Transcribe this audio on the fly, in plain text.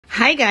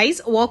Hi guys,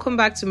 welcome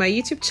back to my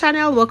YouTube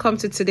channel. Welcome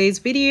to today's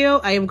video.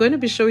 I am going to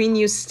be showing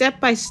you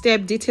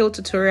step-by-step detailed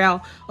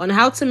tutorial on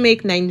how to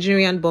make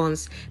Nigerian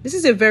buns. This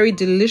is a very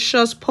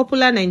delicious,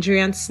 popular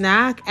Nigerian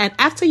snack, and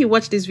after you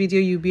watch this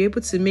video, you'll be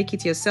able to make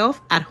it yourself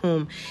at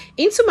home.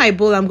 Into my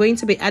bowl, I'm going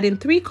to be adding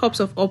 3 cups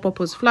of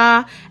all-purpose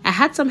flour. I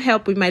had some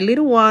help with my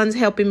little ones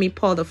helping me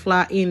pour the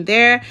flour in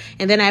there,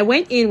 and then I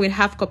went in with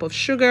half cup of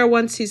sugar,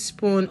 1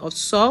 teaspoon of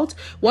salt,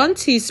 1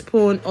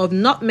 teaspoon of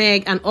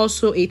nutmeg, and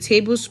also a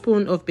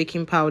tablespoon of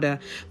baking powder.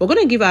 We're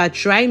going to give our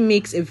dry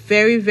mix a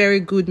very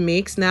good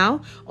mix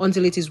now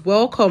until it is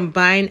well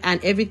combined and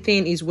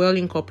everything is well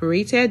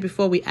incorporated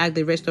before we add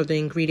the rest of the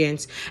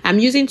ingredients. I'm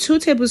using 2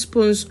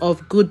 tablespoons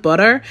of good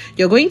butter.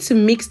 You're going to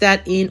mix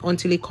that in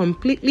until it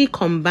completely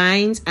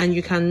combines and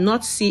you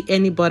cannot see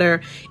any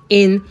butter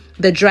in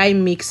the dry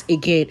mix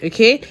again.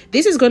 Okay,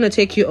 this is going to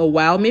take you a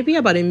while, maybe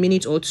about a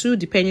minute or 2,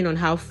 depending on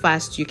how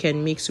fast you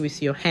can mix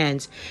with your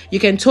hands. You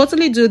can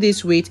totally do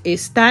this with a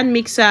stand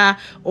mixer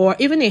or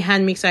even a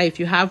hand mixer if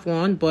you have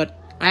one, but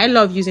I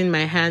love using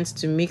my hands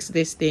to mix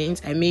these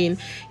things. I mean,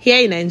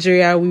 here in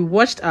Nigeria, we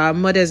watched our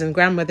mothers and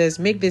grandmothers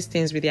make these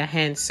things with their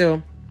hands,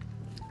 so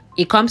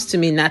it comes to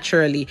me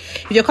naturally.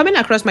 If you're coming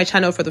across my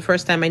channel for the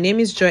first time, my name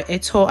is Joy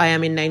Eto. I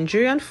am a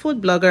Nigerian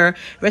food blogger,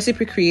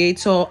 recipe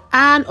creator,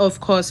 and of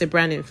course a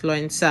brand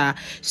influencer.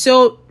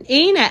 So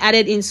I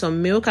added in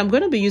some milk. I'm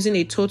going to be using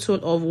a total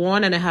of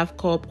 1.5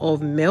 cup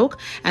of milk,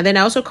 and then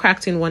I also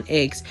cracked in 1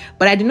 egg,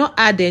 but I did not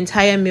add the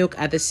entire milk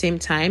at the same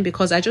time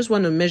because I just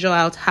want to measure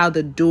out how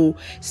the dough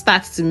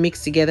starts to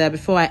mix together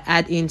before I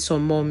add in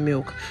some more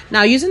milk.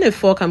 Now, using a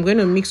fork, I'm going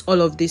to mix all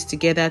of this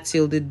together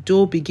till the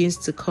dough begins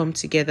to come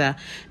together.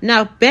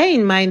 Now, bear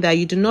in mind that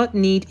you do not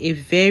need a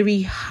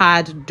very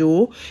hard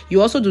dough.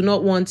 You also do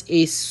not want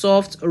a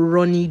soft,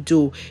 runny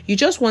dough. You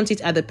just want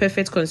it at the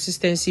perfect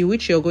consistency,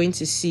 which you're going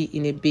to see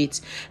in a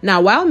bit.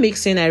 Now, while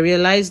mixing, I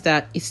realized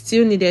that it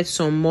still needed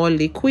some more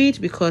liquid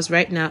because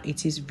right now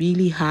it is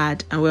really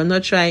hard and we're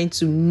not trying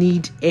to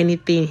knead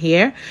anything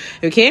here.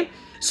 Okay.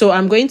 So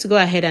I'm going to go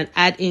ahead and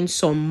add in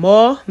some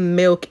more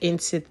milk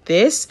into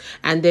this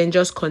and then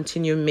just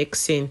continue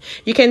mixing.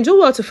 You can do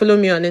well to follow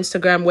me on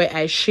Instagram where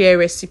I share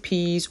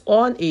recipes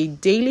on a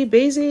daily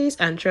basis,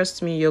 and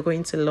trust me, you're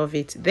going to love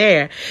it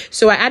there.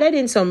 So I added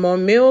in some more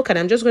milk and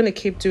I'm just going to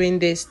keep doing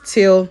this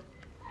till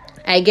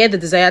I get the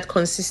desired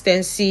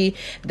consistency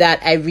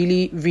that I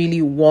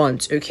really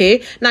want.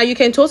 Okay, now you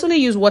can totally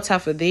use water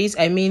for this.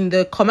 I mean,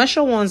 the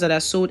commercial ones that are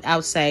sold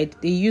outside,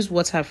 they use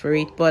water for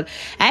it, but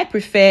I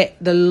prefer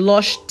the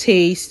lush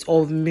taste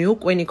of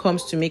milk when it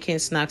comes to making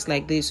snacks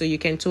like this, so you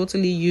can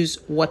totally use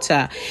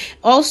water.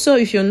 Also,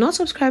 if you're not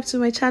subscribed to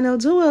my channel,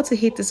 do well to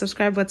hit the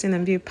subscribe button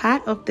and be a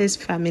part of this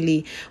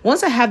family.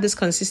 Once I have this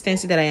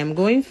consistency that I am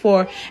going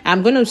for,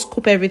 I'm going to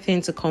scoop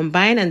everything to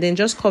combine and then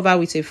just cover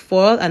with a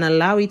foil and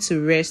allow it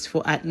to rest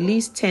for at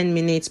least 10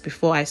 minutes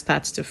before I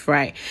start to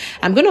fry.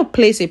 I'm going to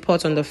place a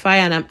pot on the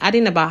fire and I'm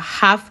adding about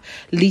 ½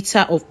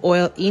 liter of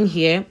oil in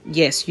here.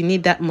 Yes, you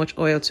need that much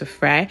oil to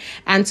fry.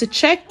 And to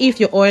check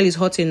if your oil is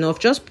hot enough,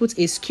 just put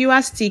a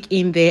skewer stick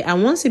in there,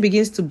 and once it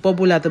begins to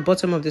bubble at the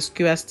bottom of the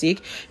skewer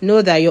stick,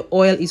 know that your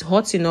oil is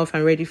hot enough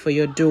and ready for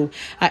your dough.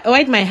 I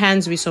oiled my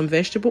hands with some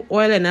vegetable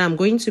oil and now I'm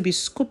going to be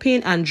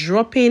scooping and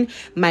dropping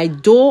my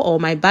dough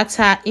or my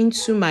batter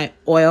into my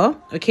oil.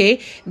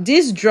 Okay,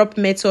 this drop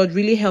method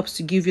really helps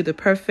to give you the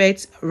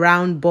perfect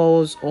round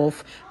balls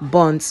of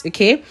buns.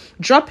 Okay,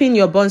 drop in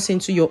your buns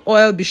into your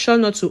oil. Be sure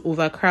not to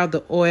overcrowd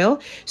the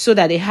oil so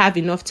that they have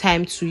enough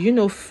time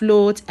to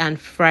float and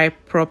fry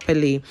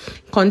properly.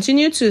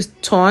 Continue to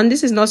turn.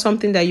 This is not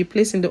something that you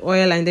place in the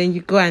oil and then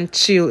you go and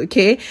chill.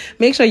 Okay,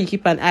 make sure you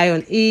keep an eye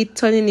on it,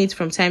 turning it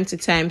from time to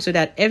time so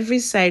that every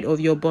side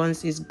of your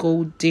buns is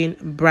golden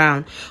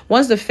brown.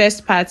 Once the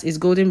first part is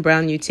golden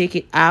brown, you take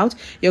it out.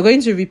 You're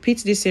going to repeat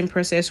the same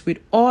process with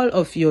all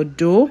of your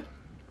dough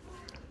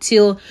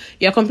till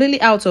you're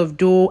completely out of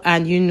dough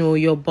and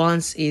your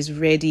buns is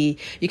ready.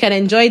 You can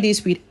enjoy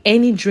this with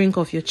any drink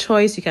of your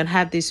choice. You can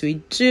have this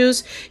with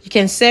juice. You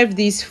can serve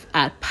this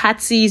at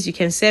parties. You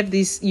can serve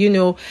this, you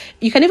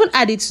can even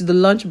add it to the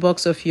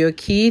lunchbox of your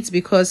kids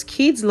because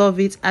kids love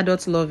it,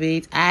 adults love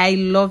it. I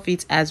love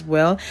it as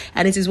well,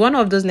 and it is one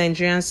of those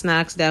Nigerian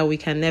snacks that we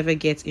can never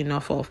get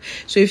enough of.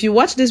 So if you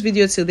watch this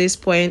video till this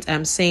point,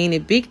 I'm saying a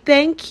big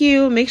thank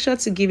you. Make sure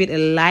to give it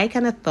a like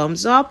and a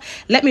thumbs up.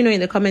 Let me know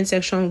in the comment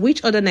section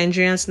which other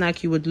Nigerian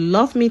snack you would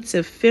love me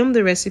to film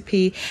the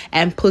recipe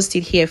and post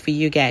it here for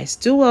you guys.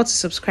 Do well to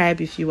subscribe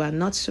if you are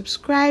not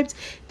subscribed.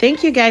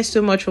 Thank you guys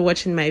so much for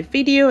watching my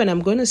video, and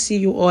I'm going to see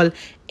you all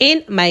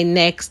in my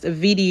next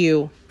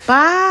video.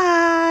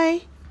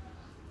 Bye.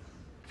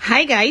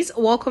 Hi guys,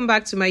 welcome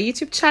back to my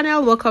YouTube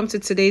channel. Welcome to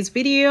today's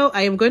video.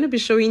 I am going to be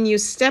showing you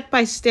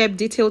step-by-step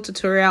detailed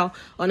tutorial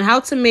on how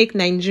to make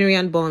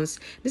Nigerian buns.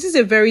 This is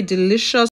a very delicious